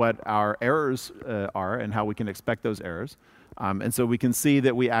about what our errors are and how we can expect those errors. And so we can see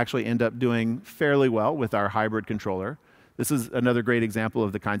that we actually end up doing fairly well with our hybrid controller. This is another great example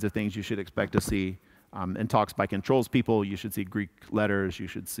of the kinds of things you should expect to see in talks by controls people. You should see Greek letters, you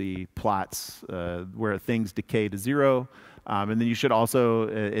should see plots where things decay to zero, and then you should also,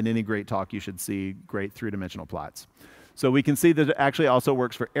 in any great talk, you should see great three-dimensional plots. So we can see that it actually also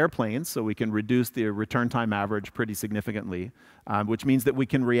works for airplanes, so we can reduce the return time average pretty significantly, which means that we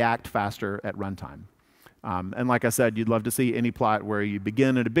can react faster at runtime. And like I said, you'd love to see any plot where you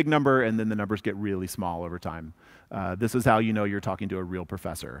begin at a big number and then the numbers get really small over time. This is how you know you're talking to a real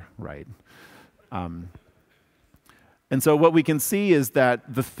professor, right? And so what we can see is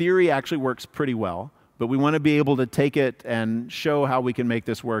that the theory actually works pretty well, but we want to be able to take it and show how we can make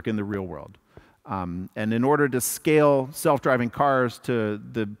this work in the real world. And in order to scale self-driving cars to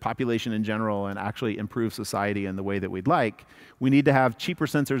the population in general and actually improve society in the way that we'd like, we need to have cheaper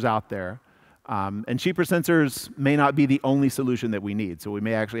sensors out there. And cheaper sensors may not be the only solution that we need, so we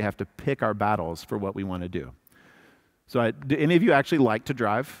may actually have to pick our battles for what we want to do. So do any of you actually like to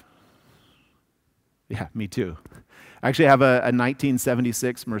drive? Yeah, me too. I actually have a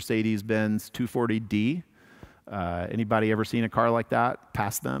 1976 Mercedes-Benz 240D. Anybody ever seen a car like that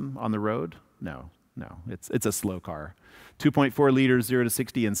pass them on the road? No, it's a slow car. 2.4 liters, 0 to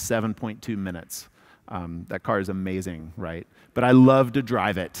 60 in 7.2 minutes. That car is amazing, right? But I love to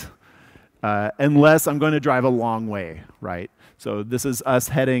drive it, unless I'm going to drive a long way, right? So this is us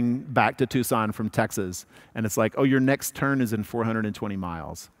heading back to Tucson from Texas, and it's like, oh, your next turn is in 420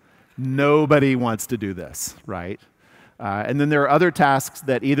 miles. Nobody wants to do this, right? And then there are other tasks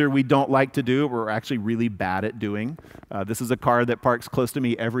that either we don't like to do or we're actually really bad at doing. This is a car that parks close to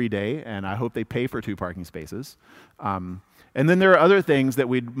me every day, and I hope they pay for 2 parking spaces. And then there are other things that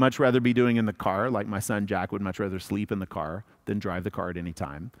we'd much rather be doing in the car, like my son Jack would much rather sleep in the car than drive the car at any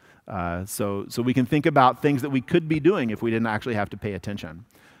time. So we can think about things that we could be doing if we didn't actually have to pay attention.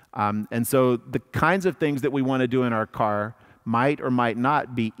 And so the kinds of things that we want to do in our car might or might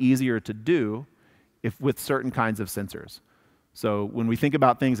not be easier to do with certain kinds of sensors. So when we think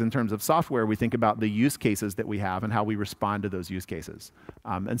about things in terms of software, we think about the use cases that we have and how we respond to those use cases.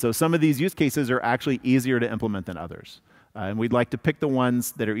 And so some of these use cases are actually easier to implement than others. And we'd like to pick the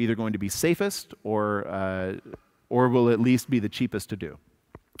ones that are either going to be safest or will at least be the cheapest to do.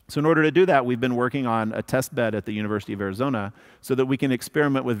 So in order to do that, we've been working on a test bed at the University of Arizona so that we can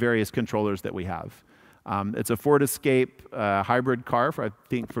experiment with various controllers that we have. It's a Ford Escape hybrid car, I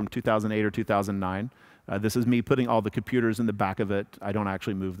think from 2008 or 2009. This is me putting all the computers in the back of it. I don't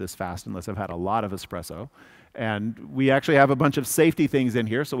actually move this fast unless I've had a lot of espresso. And we actually have a bunch of safety things in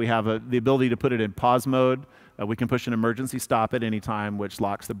here. So we have the ability to put it in pause mode. We can push an emergency stop at any time, which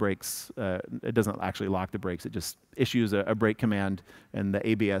locks the brakes. It doesn't actually lock the brakes. It just issues a brake command, and the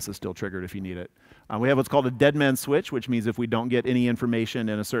ABS is still triggered if you need it. We have what's called a dead man switch, which means if we don't get any information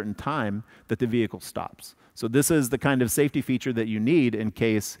in a certain time, that the vehicle stops. So this is the kind of safety feature that you need in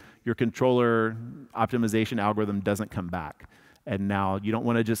case your controller optimization algorithm doesn't come back. And now you don't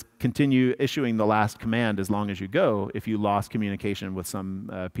want to just continue issuing the last command as long as you go if you lost communication with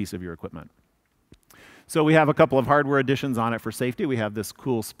some piece of your equipment. So we have a couple of hardware additions on it for safety. We have this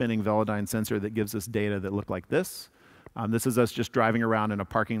cool spinning Velodyne sensor that gives us data that look like this. This is us just driving around in a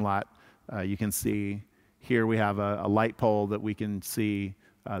parking lot. You can see here we have a light pole that we can see.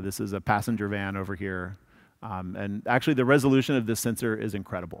 This is a passenger van over here. And actually the resolution of this sensor is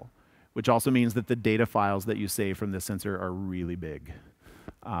incredible, which also means that the data files that you save from this sensor are really big.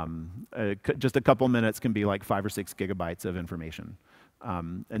 Just a couple minutes can be like 5 or 6 gigabytes of information.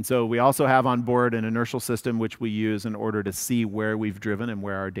 And so we also have on board an inertial system which we use in order to see where we've driven and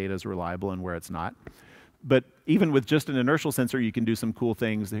where our data is reliable and where it's not. But even with just an inertial sensor, you can do some cool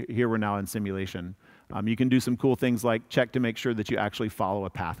things. Here we're now in simulation. You can do some cool things like check to make sure that you actually follow a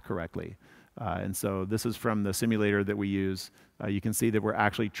path correctly. And so this is from the simulator that we use. You can see that we're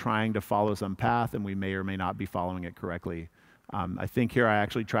actually trying to follow some path, and we may or may not be following it correctly. I think here I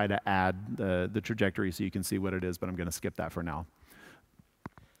actually try to add the trajectory so you can see what it is, but I'm going to skip that for now.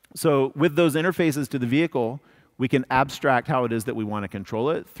 So with those interfaces to the vehicle, we can abstract how it is that we want to control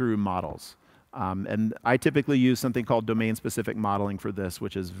it through models. And I typically use something called domain-specific modeling for this,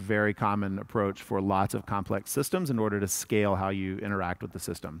 which is a very common approach for lots of complex systems in order to scale how you interact with the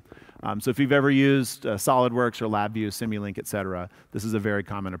system. So if you've ever used SolidWorks or LabVIEW, Simulink, et cetera, this is a very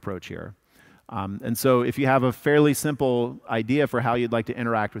common approach here. And so if you have a fairly simple idea for how you'd like to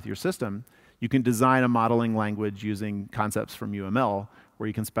interact with your system, You can design a modeling language using concepts from UML, where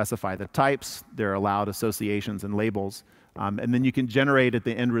you can specify the types, their allowed associations and labels, and then you can generate at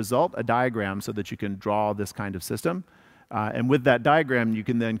the end result a diagram so that you can draw this kind of system. And with that diagram, you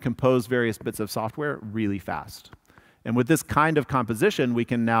can then compose various bits of software really fast. And with this kind of composition, we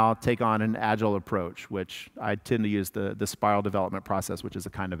can now take on an agile approach, which I tend to use the spiral development process, which is a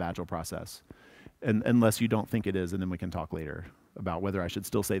kind of agile process. And unless you don't think it is, and then we can talk later about whether I should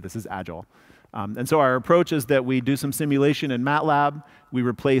still say this is agile. And so our approach is that we do some simulation in MATLAB. We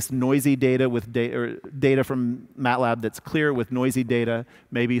replace noisy data with data from MATLAB that's clear with noisy data,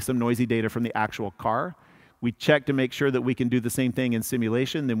 maybe some noisy data from the actual car. We check to make sure that we can do the same thing in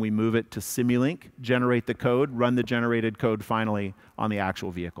simulation, then we move it to Simulink, generate the code, run the generated code finally on the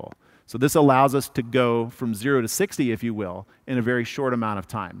actual vehicle. So this allows us to go from 0 to 60, if you will, in a very short amount of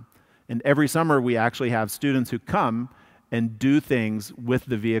time. And every summer, we actually have students who come and do things with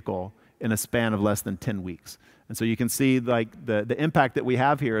the vehicle in a span of less than 10 weeks. And so you can see like the impact that we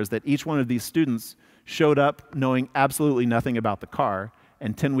have here is that each one of these students showed up knowing absolutely nothing about the car,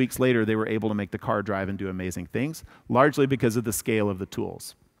 and 10 weeks later, they were able to make the car drive and do amazing things, largely because of the scale of the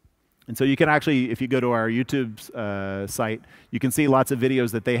tools. And so you can actually, if you go to our YouTube site, you can see lots of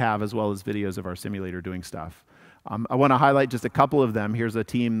videos that they have, as well as videos of our simulator doing stuff. I want to highlight just a couple of them. Here's a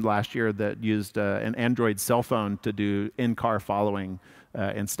team last year that used an Android cell phone to do in-car following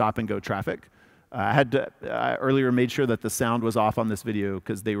and stop-and-go traffic. I earlier made sure that the sound was off on this video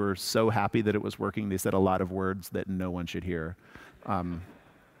because they were so happy that it was working. They said a lot of words that no one should hear.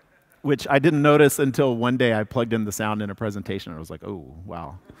 Which I didn't notice until one day I plugged in the sound in a presentation. And I was like, oh,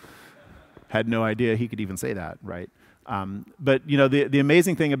 wow. Had no idea he could even say that, right? But you know, the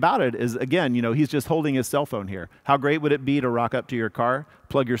amazing thing about it is, again, you know, he's just holding his cell phone here. How great would it be to rock up to your car,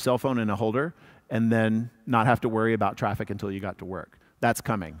 plug your cell phone in a holder, and then not have to worry about traffic until you got to work? That's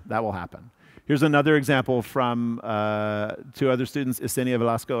coming. That will happen. Here's another example from two other students, Isenia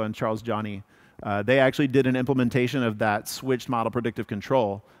Velasco and Charles Johnny. They actually did an implementation of that switched model predictive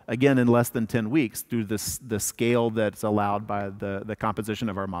control, again, in less than 10 weeks through the scale that's allowed by the composition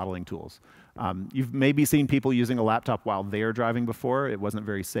of our modeling tools. You've maybe seen people using a laptop while they're driving before. It wasn't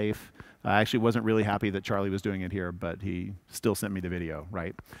very safe. I actually wasn't really happy that Charlie was doing it here, but he still sent me the video,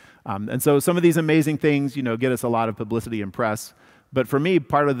 right? And so some of these amazing things, you know, get us a lot of publicity and press. But for me,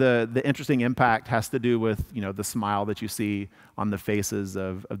 part of the interesting impact has to do with, you know, the smile that you see on the faces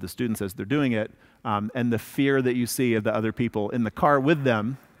of the students as they're doing it, and the fear that you see of the other people in the car with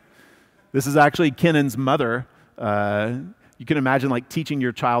them. This is actually Kennan's mother. You can imagine like teaching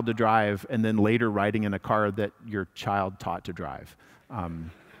your child to drive and then later riding in a car that your child taught to drive.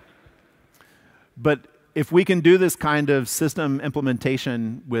 But if we can do this kind of system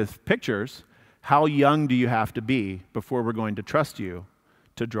implementation with pictures, how young do you have to be before we're going to trust you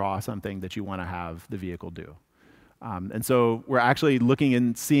to draw something that you want to have the vehicle do? And so we're actually looking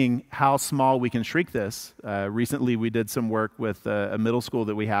and seeing how small we can shrink this. Recently, we did some work with a middle school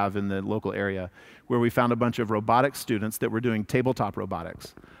that we have in the local area where we found a bunch of robotics students that were doing tabletop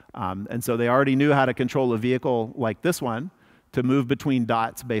robotics. And so they already knew how to control a vehicle like this one to move between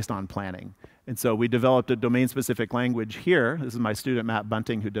dots based on planning. And so we developed a domain-specific language here. This is my student, Matt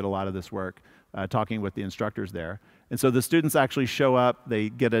Bunting, who did a lot of this work, talking with the instructors there. And so the students actually show up. They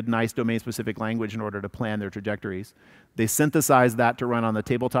get a nice domain-specific language in order to plan their trajectories. They synthesize that to run on the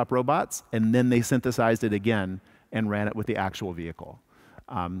tabletop robots, and then they synthesized it again and ran it with the actual vehicle.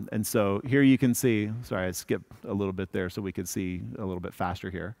 And so here you can see, sorry, I skipped a little bit there so we could see a little bit faster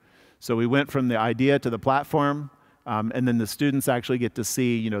here. So we went from the idea to the platform, and then the students actually get to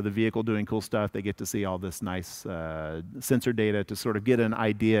see, you know, the vehicle doing cool stuff. They get to see all this nice sensor data to sort of get an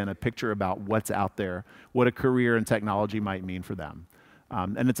idea and a picture about what's out there, what a career in technology might mean for them.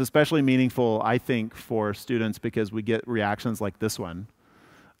 And it's especially meaningful, I think, for students because we get reactions like this one.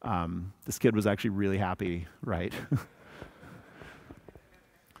 This kid was actually really happy, right?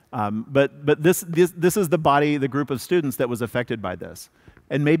 But this is the group of students that was affected by this.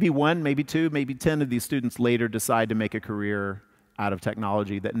 And maybe one, maybe two, maybe 10 of these students later decide to make a career out of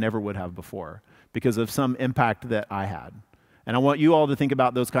technology that never would have before because of some impact that I had. And I want you all to think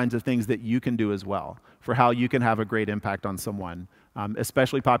about those kinds of things that you can do as well for how you can have a great impact on someone,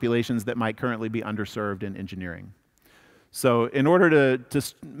 especially populations that might currently be underserved in engineering. So in order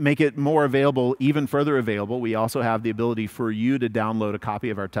to make it more available, even further available, we also have the ability for you to download a copy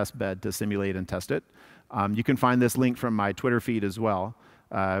of our test bed to simulate and test it. You can find this link from my Twitter feed as well.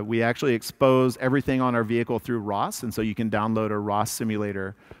 We actually expose everything on our vehicle through ROS, and so you can download a ROS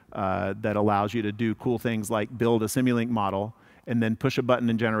simulator that allows you to do cool things like build a Simulink model and then push a button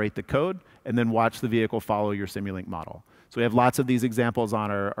and generate the code, and then watch the vehicle follow your Simulink model. So we have lots of these examples on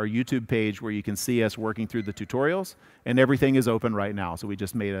our YouTube page where you can see us working through the tutorials, and everything is open right now. So we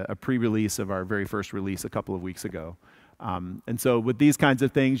just made a pre-release of our very first release a couple of weeks ago. And so with these kinds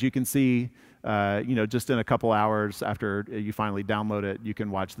of things, you can see, just in a couple hours after you finally download it, you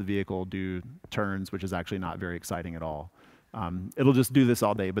can watch the vehicle do turns, which is actually not very exciting at all. It'll just do this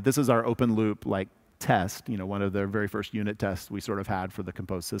all day. But this is our open loop test, one of the very first unit tests we sort of had for the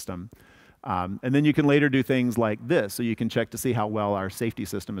Compose system. And then you can later do things like this, so you can check to see how well our safety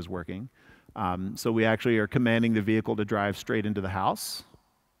system is working. So we actually are commanding the vehicle to drive straight into the house.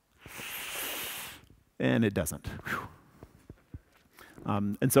 And it doesn't.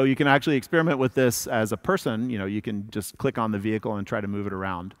 And so you can actually experiment with this as a person. You can just click on the vehicle and try to move it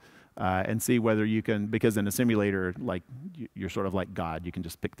around and see whether you can, because in a simulator, you're sort of like God. You can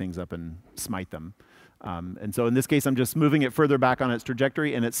just pick things up and smite them. And so in this case, I'm just moving it further back on its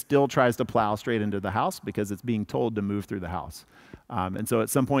trajectory, and it still tries to plow straight into the house because it's being told to move through the house. And so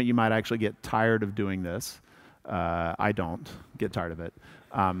at some point, you might actually get tired of doing this. I don't get tired of it.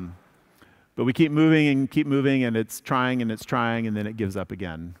 But we keep moving, and it's trying, and then it gives up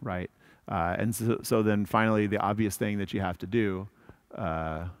again, right? And so then finally, the obvious thing that you have to do,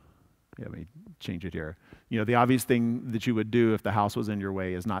 let me change it here. The obvious thing that you would do if the house was in your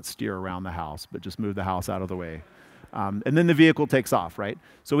way is not steer around the house, but just move the house out of the way. And then the vehicle takes off, right?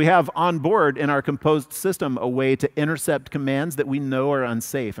 So we have on board in our composed system a way to intercept commands that we know are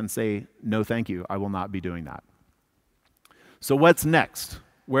unsafe and say, no, thank you, I will not be doing that. So what's next?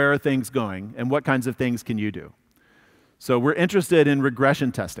 Where are things going? And what kinds of things can you do? So we're interested in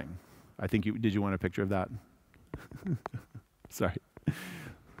regression testing. I think did you want a picture of that? Sorry.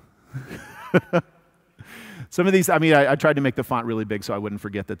 Some of these, I tried to make the font really big so I wouldn't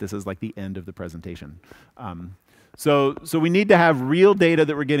forget that this is like the end of the presentation. So we need to have real data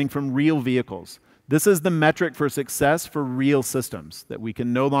that we're getting from real vehicles. This is the metric for success for real systems, that we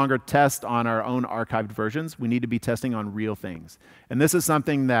can no longer test on our own archived versions. We need to be testing on real things. And this is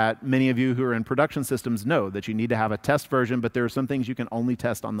something that many of you who are in production systems know, that you need to have a test version, but there are some things you can only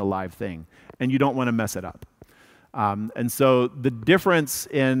test on the live thing, and you don't want to mess it up. And so the difference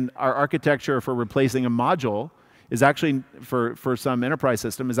in our architecture for replacing a module is actually, for some enterprise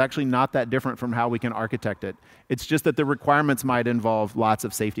system, is actually not that different from how we can architect it. It's just that the requirements might involve lots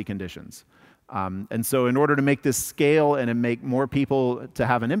of safety conditions. And so in order to make this scale and to make more people to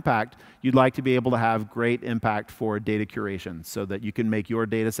have an impact, you'd like to be able to have great impact for data curation so that you can make your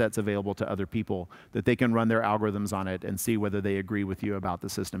data sets available to other people, that they can run their algorithms on it and see whether they agree with you about the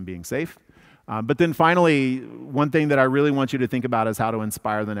system being safe. But then finally, one thing that I really want you to think about is how to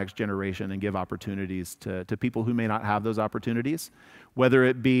inspire the next generation and give opportunities to people who may not have those opportunities, whether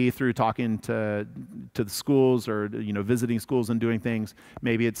it be through talking to the schools or visiting schools and doing things.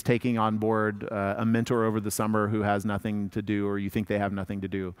 Maybe it's taking on board a mentor over the summer who has nothing to do, or you think they have nothing to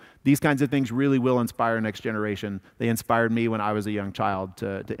do. These kinds of things really will inspire next generation. They inspired me when I was a young child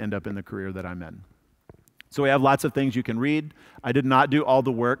to end up in the career that I'm in. So we have lots of things you can read. I did not do all the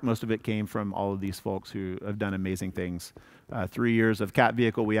work. Most of it came from all of these folks who have done amazing things. 3 years of CAT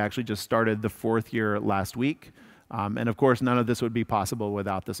vehicle. We actually just started the 4th year last week. And of course, none of this would be possible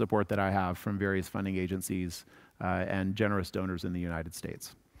without the support that I have from various funding agencies and generous donors in the United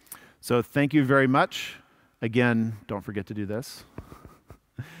States. So thank you very much. Again, don't forget to do this.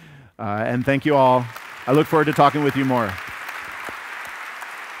 And thank you all. I look forward to talking with you more.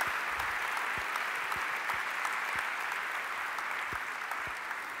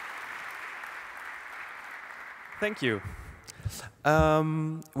 Thank you.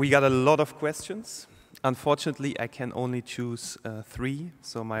 We got a lot of questions. Unfortunately, I can only choose 3,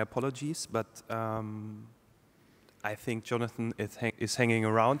 so my apologies. But I think Jonathan is hanging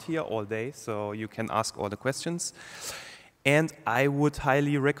around here all day, so you can ask all the questions. And I would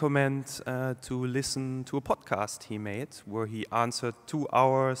highly recommend to listen to a podcast he made, where he answered 2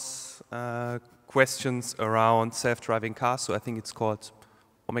 hours questions around self-driving cars. So I think it's called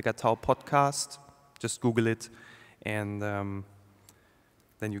Omega Tau Podcast. Just Google it. And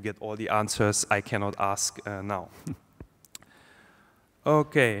then you get all the answers I cannot ask now.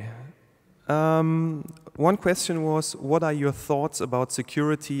 Okay. One question was, what are your thoughts about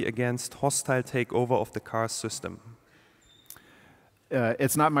security against hostile takeover of the car system?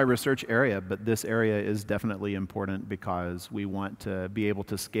 It's not my research area, but this area is definitely important because we want to be able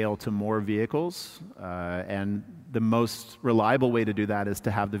to scale to more vehicles. And the most reliable way to do that is to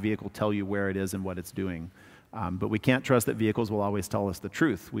have the vehicle tell you where it is and what it's doing. But we can't trust that vehicles will always tell us the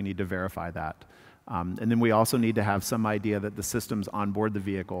truth. We need to verify that. And then we also need to have some idea that the systems on board the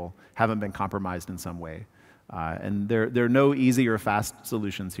vehicle haven't been compromised in some way. And there are no easy or fast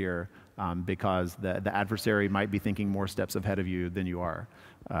solutions here. because the adversary might be thinking more steps ahead of you than you are.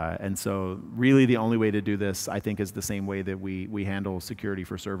 And so really the only way to do this, I think, is the same way that we handle security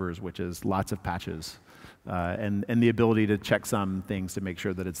for servers, which is lots of patches and the ability to check some things to make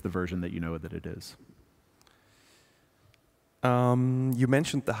sure that it's the version that you know that it is. You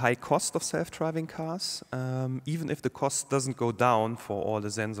mentioned the high cost of self-driving cars. Even if the cost doesn't go down for all the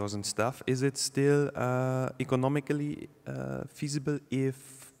sensors and stuff, is it still economically feasible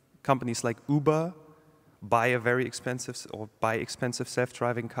if companies like Uber buy expensive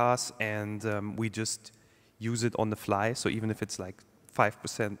self-driving cars and we just use it on the fly? So even if it's like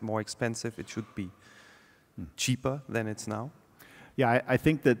 5% more expensive, it should be cheaper than it's now? Yeah, I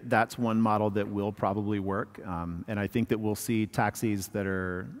think that that's one model that will probably work, and I think that we'll see taxis that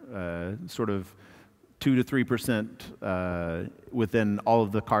are sort of 2 to 3% within all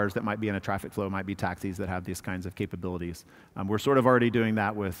of the cars that might be in a traffic flow might be taxis that have these kinds of capabilities. We're sort of already doing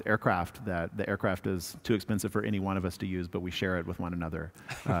that with aircraft, that the aircraft is too expensive for any one of us to use, but we share it with one another.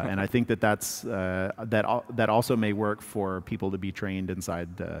 And I think that that also may work for people to be trained inside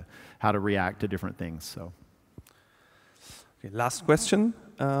how to react to different things. So. Okay, last question.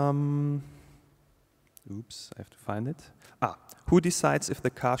 Oops, I have to find it. Who decides if the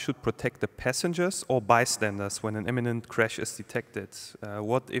car should protect the passengers or bystanders when an imminent crash is detected?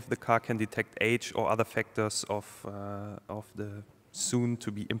 What if the car can detect age or other factors of the soon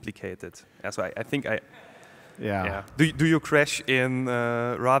to be implicated? So I think yeah. Do you crash in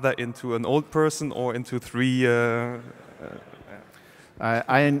rather into an old person or into three?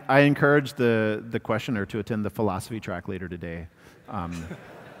 I encourage the questioner to attend the philosophy track later today.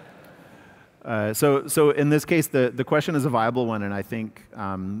 So in this case, the question is a viable one, and I think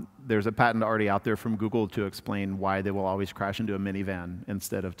there's a patent already out there from Google to explain why they will always crash into a minivan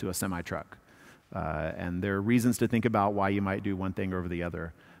instead of to a semi-truck. And there are reasons to think about why you might do one thing over the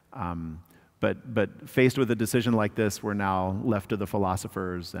other. But faced with a decision like this, we're now left to the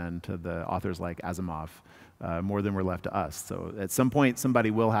philosophers and to the authors like Asimov, more than we're left to us. So at some point, somebody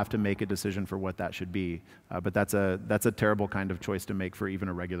will have to make a decision for what that should be. But that's a terrible kind of choice to make for even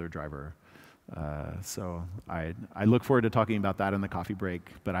a regular driver. So I look forward to talking about that in the coffee break,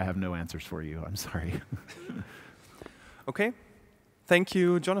 but I have no answers for you. I'm sorry. Okay. Thank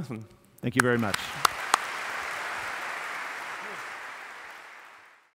you, Jonathan. Thank you very much.